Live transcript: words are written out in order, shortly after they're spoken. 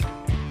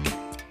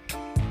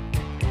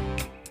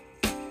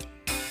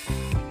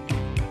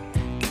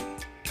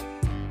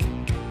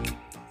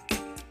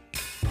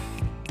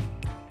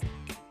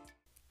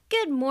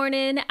Good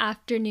morning,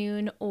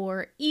 afternoon,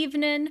 or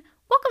evening.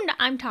 Welcome to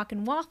I'm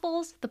Talking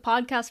Waffles, the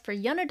podcast for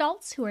young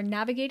adults who are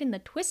navigating the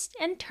twists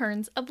and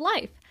turns of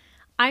life.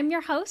 I'm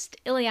your host,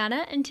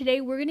 Ileana, and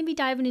today we're going to be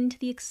diving into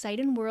the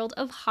exciting world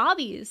of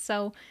hobbies.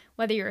 So,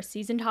 whether you're a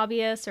seasoned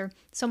hobbyist or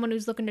someone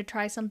who's looking to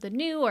try something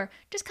new or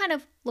just kind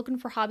of looking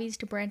for hobbies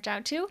to branch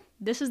out to,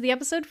 this is the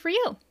episode for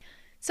you.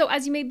 So,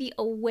 as you may be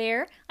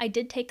aware, I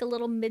did take a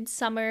little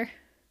midsummer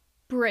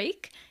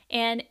break,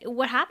 and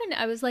what happened,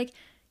 I was like,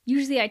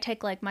 usually I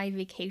take like my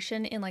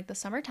vacation in like the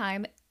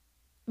summertime,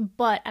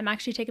 but I'm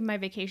actually taking my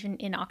vacation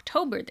in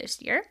October this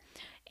year.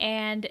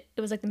 And it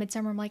was like the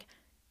midsummer. I'm like,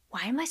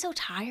 why am I so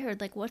tired?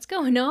 Like, what's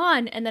going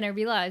on? And then I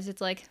realized it's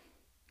like,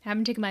 I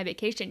haven't taken my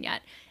vacation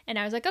yet. And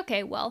I was like,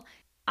 okay, well,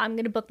 I'm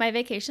going to book my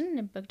vacation.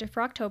 I booked it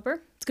for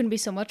October. It's going to be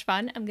so much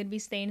fun. I'm going to be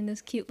staying in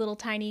this cute little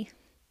tiny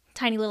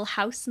little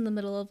house in the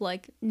middle of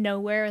like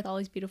nowhere with all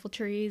these beautiful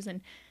trees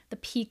and the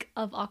peak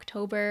of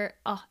October.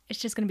 Oh, it's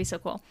just going to be so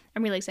cool.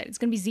 I'm really excited. It's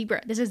going to be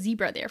zebra. There's a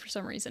zebra there for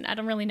some reason. I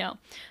don't really know.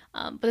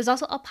 But there's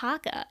also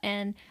alpaca,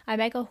 and I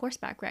might go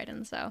horseback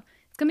riding. So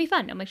it's going to be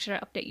fun. I'll make sure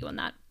to update you on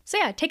that. So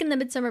yeah, taking the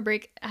midsummer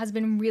break has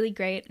been really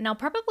great. And I'll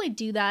probably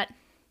do that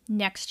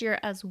next year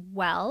as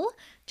well.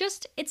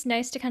 Just, it's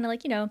nice to kind of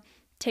like,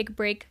 take a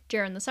break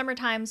during the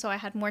summertime. So I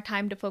had more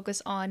time to focus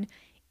on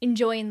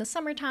enjoying the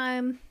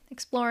summertime,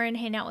 exploring,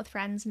 hanging out with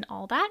friends and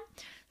all that.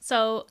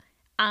 So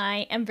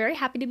I am very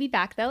happy to be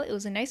back though. It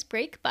was a nice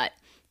break, but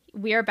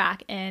we are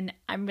back and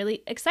I'm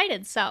really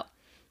excited. So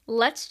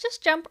let's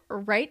just jump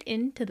right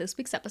into this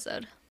week's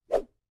episode.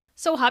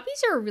 So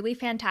hobbies are a really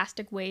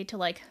fantastic way to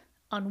like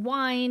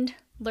unwind,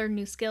 learn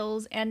new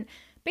skills, and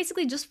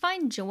basically just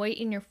find joy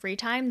in your free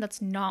time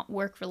that's not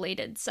work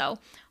related. So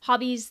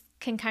hobbies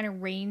can kind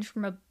of range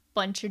from a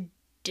bunch of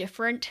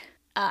different,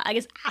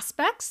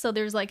 aspects. So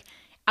there's like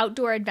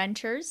outdoor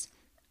adventures.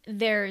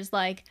 There's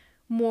like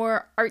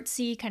more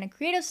artsy kind of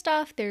creative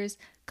stuff. There's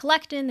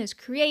collecting, there's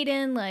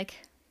creating, like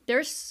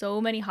there's so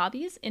many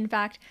hobbies. In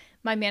fact,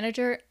 my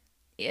manager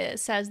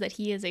says that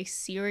he is a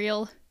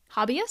serial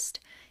hobbyist,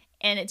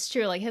 and it's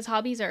true. Like his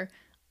hobbies are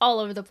all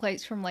over the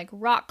place, from like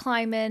rock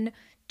climbing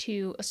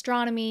to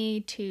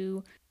astronomy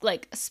to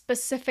like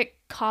specific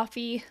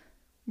coffee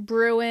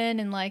brewing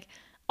and like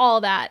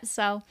all that.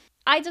 So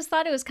I just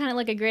thought it was kind of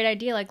like a great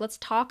idea. Like, let's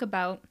talk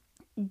about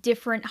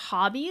different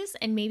hobbies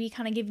and maybe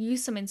kind of give you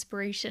some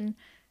inspiration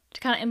to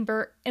kind of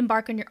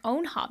embark on your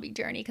own hobby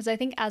journey. Because I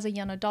think as a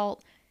young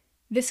adult,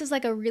 this is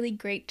like a really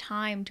great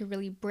time to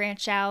really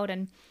branch out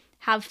and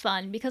have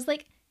fun. Because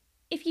like,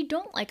 if you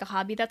don't like a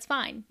hobby, that's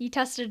fine. You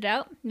tested it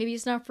out. Maybe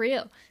it's not for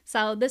you.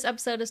 So this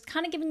episode is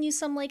kind of giving you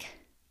some like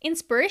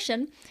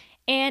inspiration.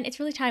 And it's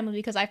really timely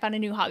because I found a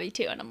new hobby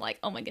too. And I'm like,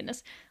 oh my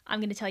goodness, I'm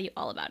going to tell you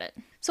all about it.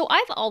 So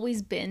I've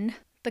always been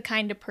the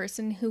kind of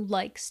person who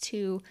likes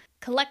to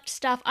collect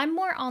stuff. I'm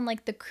more on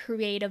like the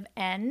creative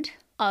end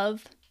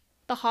of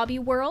the hobby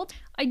world.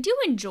 I do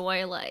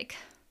enjoy like,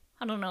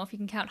 I don't know if you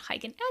can count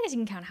hiking. I guess you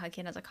can count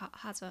hiking as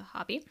a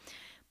hobby.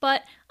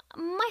 But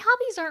my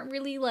hobbies aren't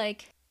really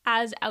like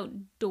as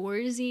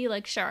outdoorsy.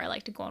 Like sure, I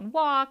like to go on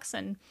walks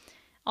and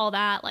all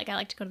that. Like I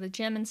like to go to the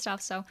gym and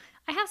stuff. So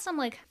I have some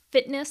like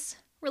fitness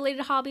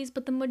related hobbies,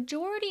 but the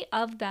majority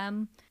of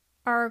them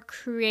are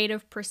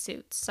creative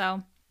pursuits.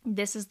 So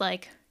this is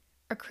like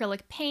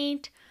acrylic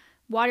paint,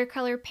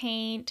 watercolor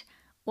paint,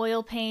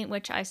 oil paint,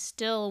 which I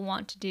still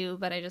want to do,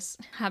 but I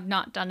just have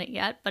not done it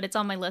yet, but it's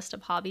on my list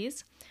of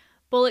hobbies.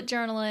 Bullet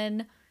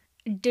journaling,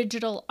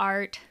 digital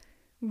art,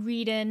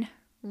 reading,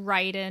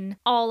 writing,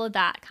 all of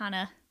that kind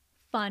of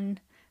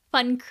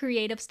fun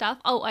creative stuff.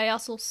 Oh, I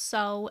also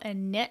sew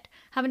and knit.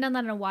 Haven't done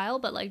that in a while,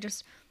 but like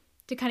just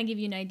to kind of give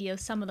you an idea of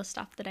some of the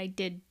stuff that I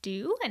did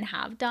do and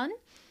have done.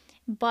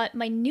 But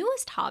my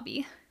newest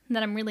hobby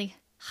that I'm really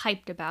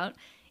hyped about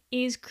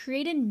is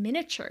creating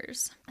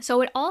miniatures. So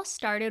it all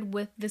started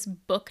with this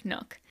book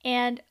nook.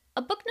 And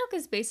a book nook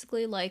is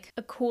basically like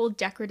a cool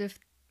decorative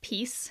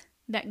piece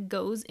that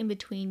goes in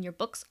between your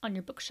books on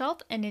your bookshelf.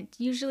 And it's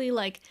usually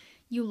like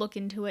you look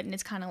into it and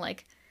it's kind of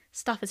like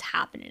stuff is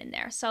happening in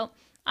there. So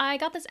I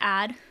got this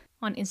ad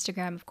on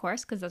Instagram, of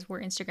course, because that's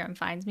where Instagram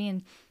finds me.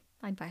 And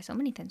I buy so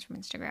many things from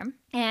Instagram.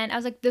 And I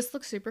was like, this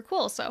looks super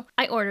cool. So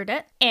I ordered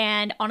it.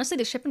 And honestly,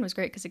 the shipping was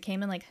great because it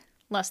came in like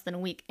less than a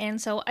week. And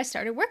so I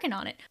started working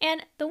on it.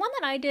 And the one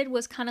that I did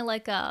was kind of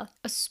like a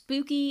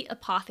spooky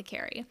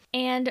apothecary.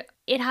 And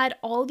it had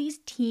all these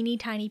teeny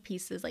tiny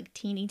pieces, like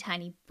teeny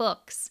tiny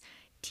books,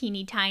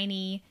 teeny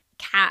tiny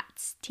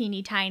cats,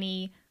 teeny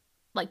tiny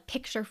like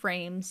picture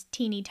frames,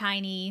 teeny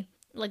tiny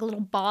like little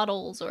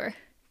bottles or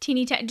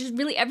teeny tiny, just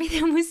really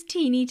everything was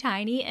teeny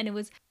tiny, and it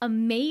was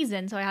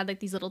amazing. So I had like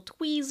these little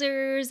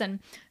tweezers and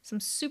some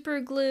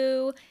super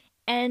glue,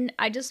 and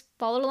I just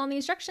followed along the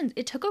instructions.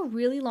 It took a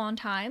really long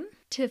time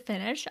to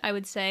finish. I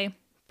would say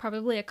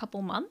probably a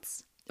couple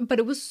months, but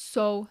it was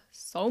so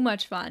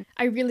much fun.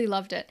 I really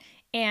loved it.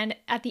 And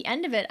at the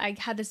end of it, I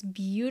had this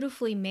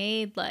beautifully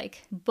made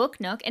like book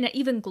nook, and it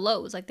even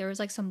glows. Like there was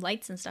like some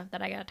lights and stuff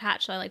that I got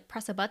attached. So I like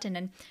press a button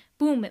and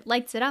boom, it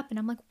lights it up. And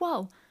I'm like,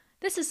 whoa,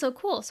 this is so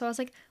cool. So I was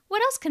like,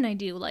 what else can I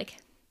do like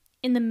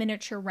in the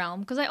miniature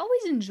realm because I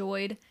always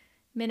enjoyed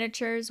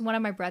miniatures. One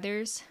of my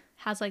brothers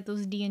has like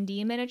those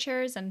D&D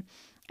miniatures, and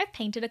I've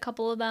painted a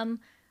couple of them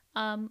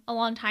a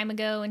long time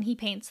ago, and he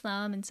paints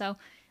them. And so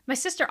my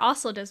sister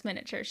also does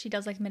miniatures. She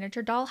does like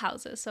miniature doll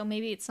houses. So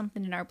maybe it's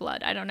something in our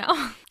blood. I don't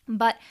know.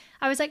 But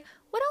I was like,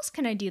 what else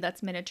can I do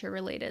that's miniature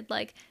related?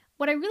 Like,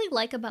 what I really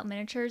like about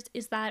miniatures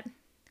is that,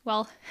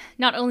 well,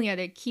 not only are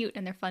they cute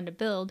and they're fun to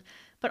build,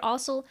 but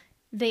also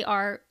they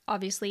are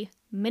obviously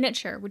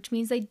miniature, which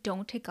means they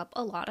don't take up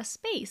a lot of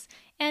space.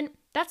 And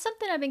that's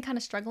something I've been kind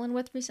of struggling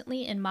with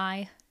recently in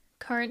my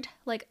current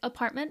like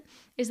apartment,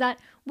 is that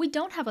we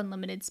don't have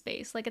unlimited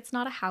space. Like, it's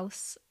not a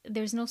house,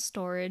 there's no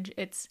storage,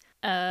 it's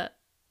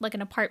like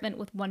an apartment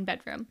with one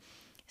bedroom.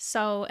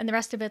 So, and the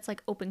rest of it's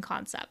like open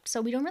concept.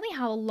 So we don't really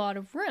have a lot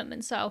of room.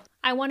 And so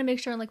I want to make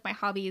sure like my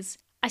hobbies,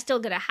 I still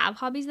get to have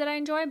hobbies that I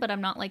enjoy, but I'm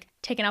not like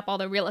taking up all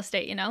the real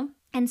estate, you know?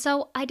 And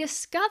so I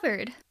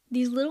discovered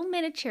these little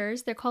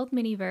miniatures. They're called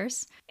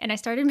Miniverse. And I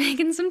started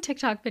making some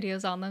TikTok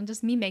videos on them,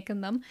 just me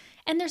making them.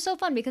 And they're so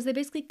fun because they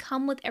basically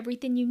come with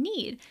everything you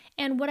need.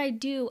 And what I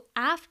do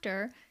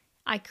after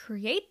I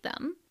create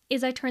them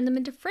is I turn them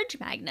into fridge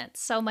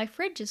magnets. So my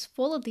fridge is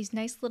full of these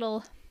nice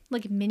little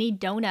like mini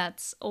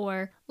donuts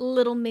or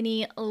little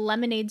mini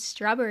lemonade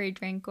strawberry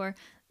drink or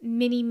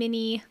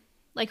mini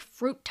like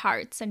fruit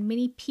tarts and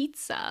mini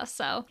pizza.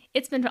 So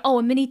it's been, oh,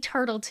 a mini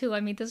turtle too. I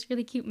made this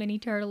really cute mini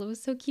turtle. It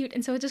was so cute.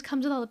 And so it just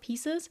comes with all the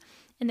pieces,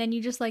 and then you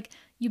just like,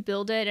 you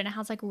build it, and it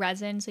has like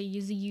resin. So you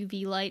use a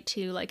UV light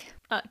to like,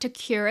 to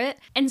cure it.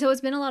 And so it's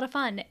been a lot of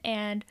fun.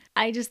 And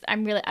I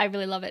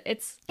really love it.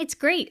 It's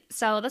great.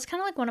 So that's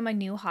kind of like one of my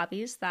new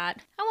hobbies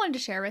that I wanted to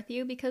share with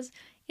you because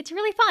it's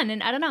really fun.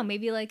 And I don't know,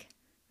 maybe like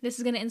this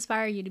is going to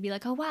inspire you to be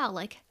like, oh wow,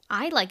 like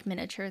I like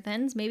miniature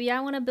thins. Maybe I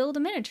want to build a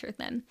miniature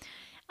thin.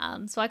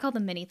 So I call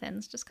them mini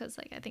thins just because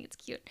like I think it's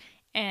cute.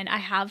 And I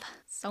have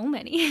so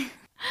many. I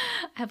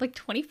have like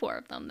 24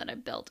 of them that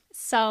I've built.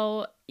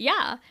 So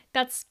yeah,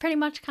 that's pretty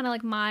much kind of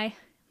like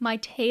my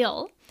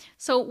tale.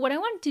 So what I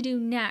wanted to do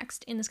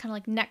next in this kind of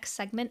like next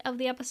segment of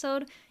the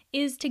episode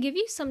is to give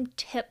you some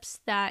tips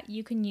that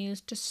you can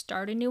use to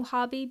start a new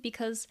hobby,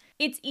 because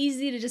it's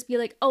easy to just be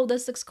like, oh,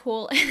 this looks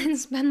cool, and then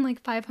spend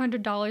like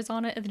 $500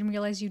 on it and then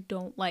realize you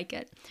don't like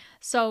it.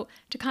 So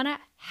to kind of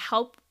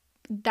help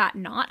that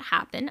not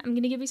happen, I'm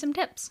going to give you some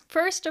tips.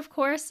 First, of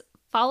course,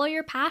 follow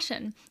your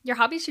passion. Your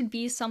hobby should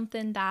be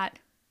something that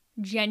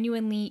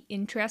genuinely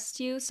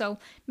interests you. So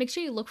make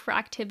sure you look for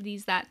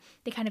activities that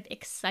they kind of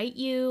excite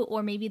you,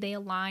 or maybe they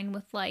align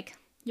with like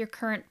your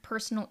current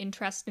personal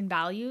interest and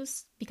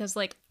values, because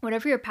like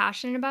whatever you're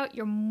passionate about,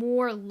 you're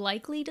more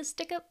likely to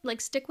stick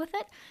with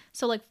it.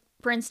 So like,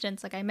 for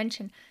instance, like I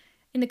mentioned,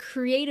 in the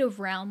creative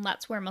realm,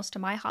 that's where most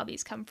of my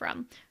hobbies come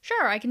from.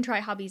 Sure, I can try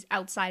hobbies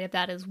outside of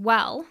that as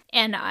well,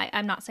 and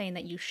I'm not saying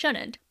that you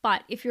shouldn't,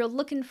 but if you're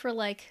looking for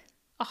like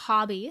a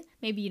hobby,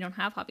 maybe you don't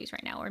have hobbies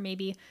right now, or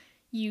maybe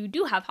you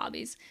do have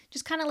hobbies,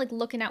 just kind of like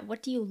looking at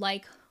what do you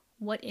like,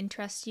 what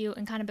interests you,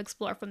 and kind of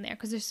explore from there,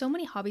 because there's so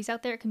many hobbies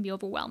out there, it can be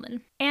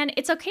overwhelming. And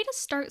it's okay to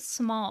start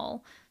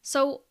small.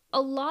 So a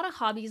lot of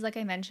hobbies, like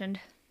I mentioned,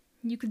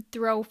 you could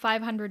throw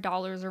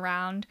 $500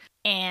 around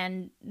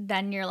and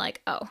then you're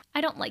like, oh,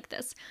 I don't like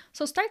this.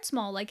 So start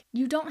small. Like,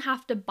 you don't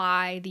have to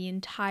buy the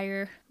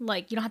entire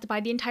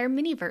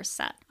Miniverse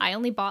set. I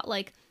only bought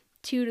like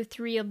 2 to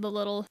 3 of the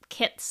little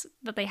kits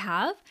that they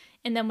have.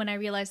 And then when I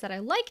realized that I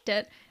liked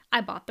it, I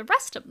bought the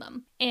rest of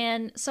them.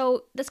 And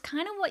so that's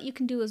kind of what you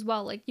can do as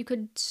well. Like, you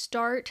could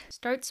start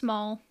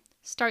small,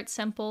 start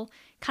simple,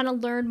 kind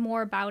of learn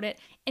more about it,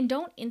 and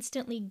don't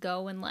instantly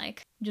go and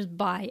like just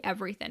buy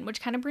everything, which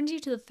kind of brings you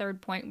to the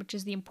third point, which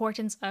is the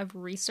importance of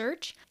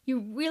research. You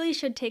really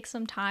should take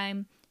some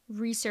time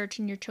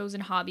researching your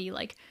chosen hobby,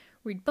 like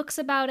read books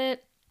about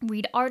it,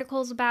 read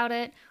articles about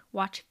it,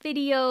 watch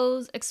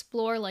videos,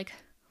 explore like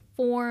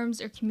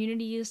forums or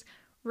communities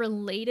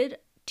related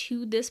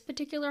to this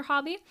particular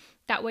hobby.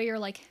 That way you're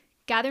like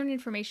gathering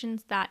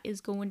information that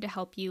is going to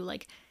help you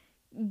like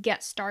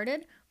get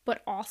started.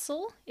 But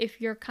also,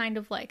 if you're kind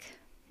of like,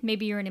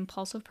 maybe you're an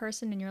impulsive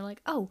person and you're like,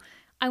 oh,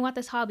 I want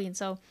this hobby. And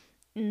so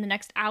in the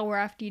next hour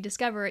after you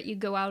discover it, you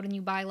go out and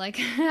you buy like,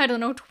 I don't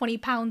know, 20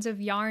 pounds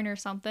of yarn or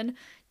something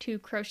to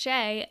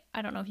crochet.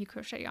 I don't know if you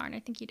crochet yarn. I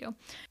think you do.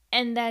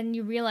 And then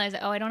you realize,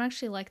 oh, I don't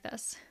actually like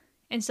this.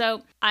 And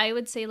so I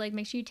would say like,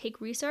 make sure you take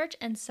research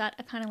and set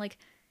a kind of like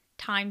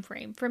time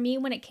frame. For me,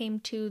 when it came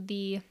to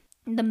the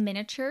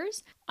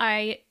miniatures,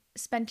 I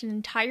spent an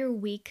entire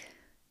week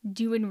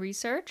doing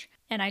research,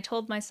 and I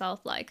told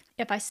myself like,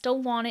 if I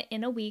still want it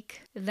in a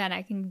week, then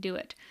I can do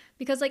it,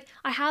 because like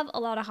I have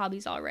a lot of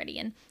hobbies already,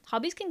 and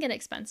hobbies can get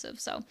expensive,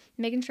 so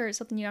making sure it's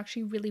something you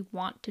actually really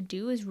want to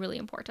do is really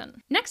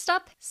important. Next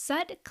up,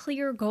 set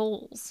clear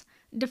goals.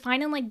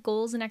 Defining like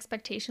goals and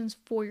expectations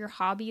for your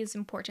hobby is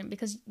important,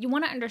 because you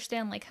want to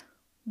understand like,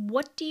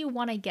 what do you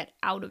want to get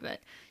out of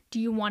it?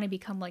 Do you want to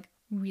become like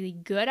really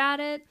good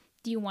at it?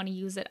 Do you want to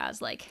use it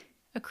as like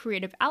a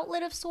creative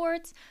outlet of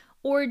sorts?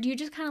 Or do you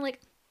just kind of like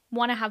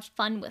want to have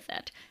fun with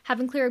it?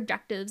 Having clear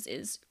objectives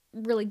is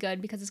really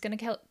good, because it's going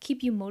to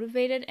keep you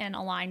motivated and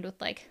aligned with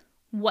like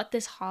what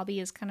this hobby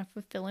is kind of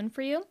fulfilling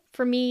for you.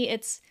 For me,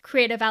 it's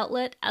creative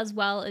outlet as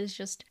well as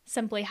just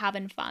simply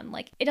having fun.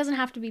 Like, it doesn't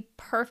have to be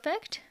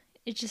perfect.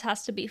 It just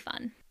has to be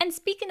fun. And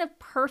speaking of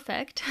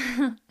perfect,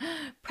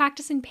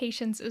 practicing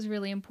patience is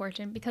really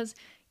important because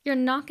you're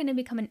not going to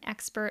become an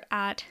expert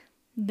at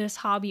this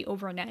hobby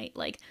overnight.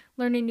 Like,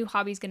 learning a new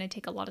hobby is going to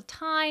take a lot of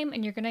time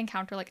and you're going to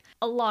encounter like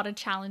a lot of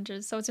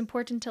challenges. So it's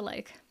important to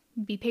like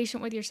be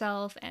patient with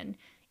yourself and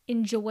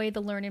enjoy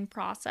the learning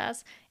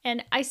process.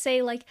 And I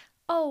say like,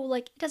 oh,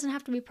 like it doesn't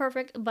have to be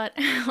perfect, but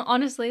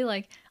honestly,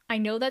 like I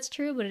know that's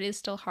true, but it is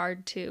still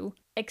hard to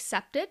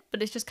accept it.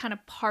 But it's just kind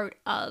of part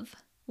of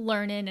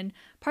learning and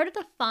part of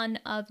the fun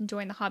of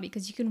enjoying the hobby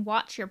because you can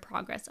watch your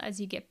progress as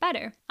you get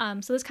better.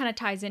 So this kind of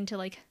ties into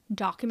like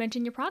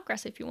documenting your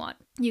progress if you want.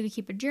 You could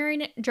keep a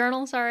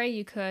journal,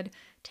 you could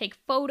take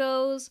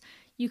photos,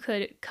 you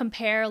could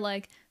compare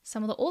like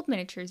some of the old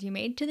miniatures you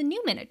made to the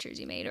new miniatures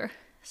you made, or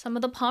some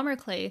of the Palmer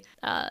clay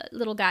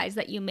little guys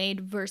that you made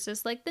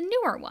versus like the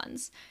newer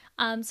ones.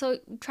 So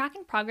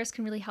tracking progress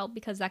can really help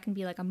because that can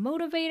be like a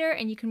motivator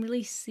and you can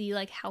really see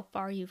like how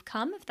far you've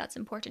come if that's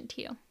important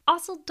to you.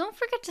 Also, don't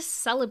forget to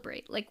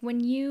celebrate. Like when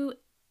you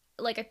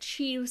like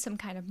achieve some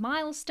kind of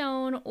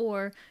milestone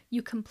or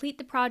you complete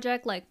the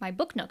project, like my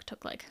book nook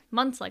took like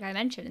months, like I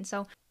mentioned. And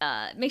so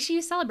make sure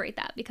you celebrate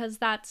that because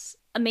that's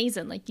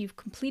amazing. Like you've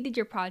completed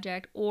your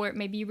project, or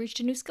maybe you reached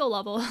a new skill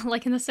level,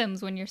 like in The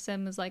Sims when your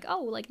sim is like,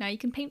 oh, like now you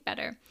can paint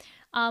better.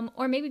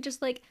 Or maybe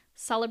just like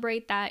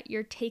celebrate that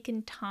you're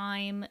taking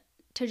time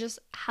to just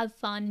have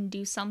fun and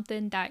do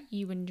something that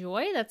you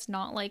enjoy that's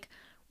not like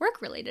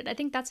work related. I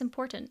think that's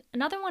important.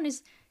 Another one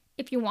is,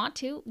 if you want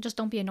to, just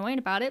don't be annoying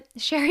about it.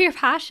 Share your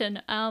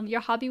passion,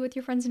 your hobby with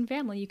your friends and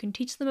family. You can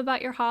teach them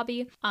about your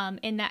hobby,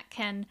 and that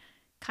can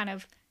kind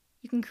of,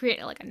 you can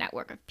create like a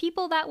network of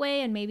people that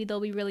way, and maybe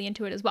they'll be really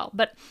into it as well.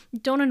 But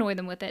don't annoy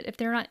them with it. If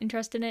they're not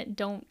interested in it,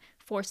 don't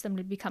force them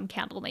to become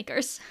candle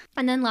makers.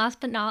 And then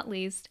last but not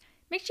least,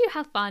 make sure you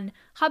have fun.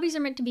 Hobbies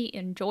are meant to be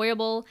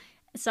enjoyable.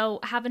 So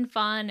having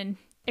fun and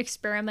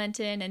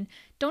experimenting, and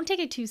don't take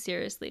it too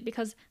seriously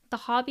because the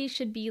hobby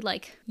should be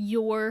like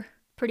your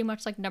pretty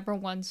much like number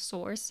one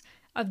source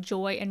of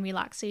joy and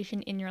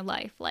relaxation in your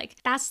life. Like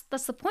that's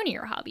the point of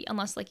your hobby,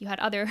 unless like you had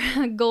other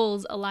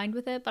goals aligned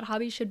with it, but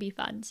hobbies should be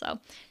fun. So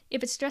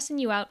if it's stressing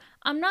you out,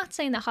 I'm not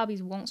saying that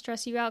hobbies won't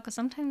stress you out because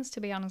sometimes, to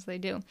be honest, they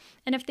do.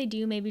 And if they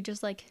do, maybe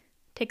just like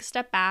take a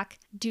step back,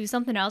 do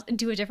something else,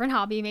 do a different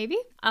hobby maybe,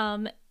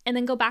 and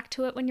then go back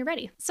to it when you're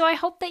ready. So I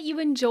hope that you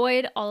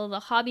enjoyed all of the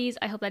hobbies.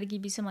 I hope that it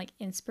gave you some like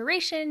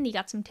inspiration. You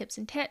got some tips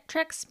and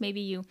tricks.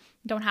 Maybe you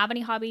don't have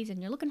any hobbies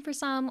and you're looking for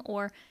some,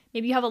 or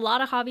maybe you have a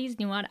lot of hobbies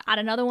and you want to add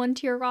another one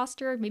to your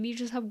roster. Maybe you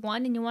just have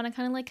one and you want to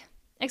kind of like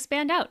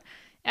expand out.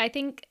 I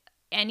think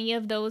any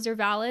of those are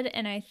valid.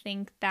 And I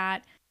think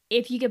that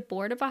if you get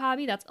bored of a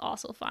hobby, that's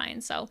also fine.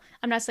 So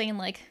I'm not saying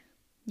like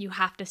you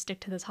have to stick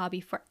to this hobby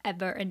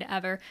forever and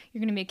ever. You're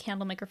going to be a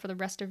candle maker for the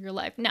rest of your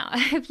life. Now,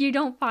 if you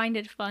don't find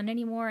it fun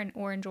anymore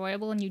or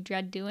enjoyable and you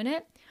dread doing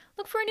it,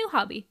 look for a new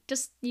hobby.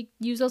 Just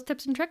use those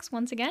tips and tricks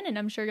once again, and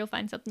I'm sure you'll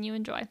find something you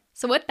enjoy.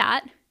 So with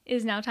that, it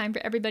is now time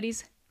for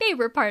everybody's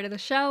favorite part of the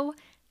show.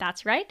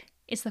 That's right,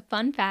 it's the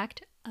fun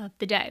fact of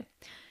the day.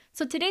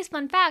 So today's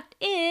fun fact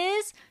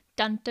is,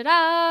 dun da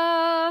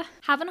da!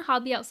 Having a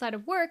hobby outside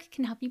of work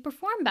can help you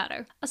perform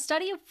better. A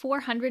study of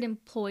 400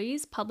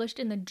 employees published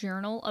in the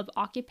Journal of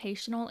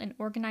Occupational and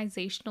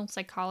Organizational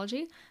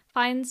Psychology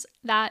finds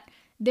that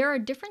there are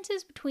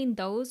differences between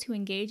those who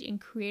engage in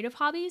creative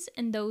hobbies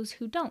and those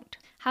who don't.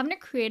 Having a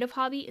creative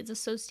hobby is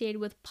associated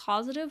with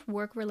positive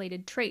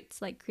work-related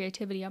traits like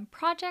creativity on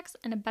projects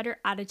and a better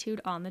attitude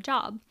on the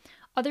job.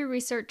 Other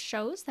research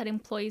shows that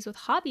employees with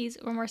hobbies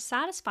are more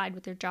satisfied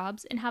with their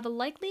jobs and have a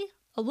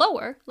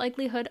lower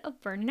likelihood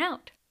of burning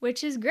out,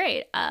 which is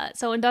great.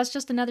 And that's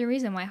just another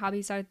reason why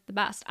hobbies are the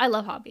best. I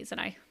love hobbies, and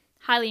I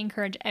highly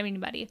encourage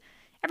everybody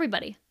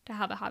to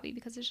have a hobby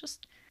because it's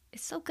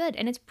so good,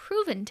 and it's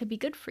proven to be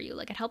good for you.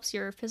 Like, it helps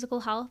your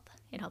physical health,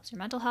 it helps your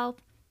mental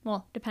health.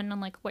 Well, depending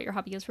on like what your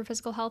hobby is for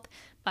physical health,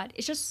 but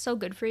it's just so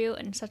good for you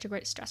and such a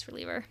great stress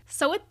reliever.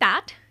 So with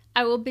that,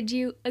 I will bid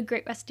you a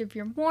great rest of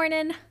your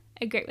morning,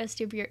 a great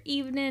rest of your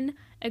evening,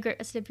 a great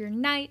rest of your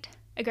night,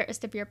 a great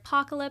rest of your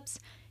apocalypse,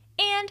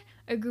 and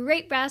a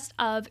great rest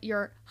of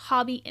your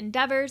hobby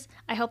endeavors.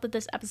 I hope that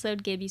this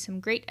episode gave you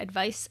some great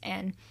advice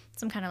and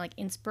some kind of like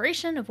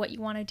inspiration of what you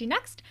want to do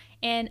next.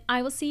 And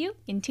I will see you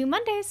in 2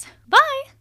 Mondays. Bye!